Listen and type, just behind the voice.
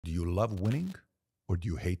you love winning or do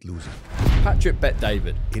you hate losing? Patrick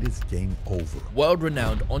Bet-David, It is game over.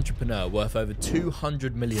 world-renowned entrepreneur worth over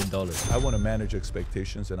 $200 million. I want to manage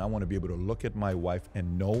expectations, and I want to be able to look at my wife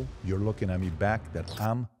and know you're looking at me back, that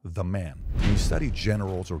I'm the man. When you study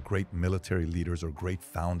generals or great military leaders or great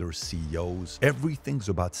founders, CEOs, everything's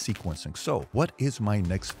about sequencing. So what is my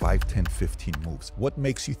next 5, 10, 15 moves? What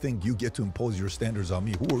makes you think you get to impose your standards on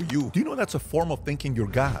me? Who are you? Do you know that's a form of thinking you're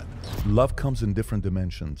God? Love comes in different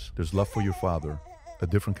dimensions. There's love for your father, a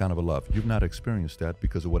different kind of a love. You've not experienced that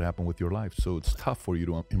because of what happened with your life. So it's tough for you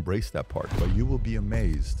to embrace that part. But you will be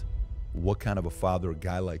amazed what kind of a father a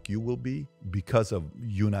guy like you will be because of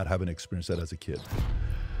you not having experienced that as a kid.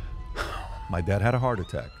 My dad had a heart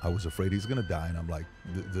attack. I was afraid he's gonna die, and I'm like,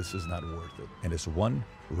 this is not worth it. And this one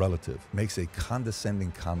relative makes a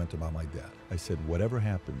condescending comment about my dad. I said, whatever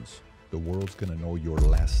happens, the world's gonna know your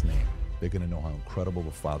last name. They're gonna know how incredible of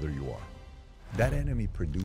a father you are. That enemy produced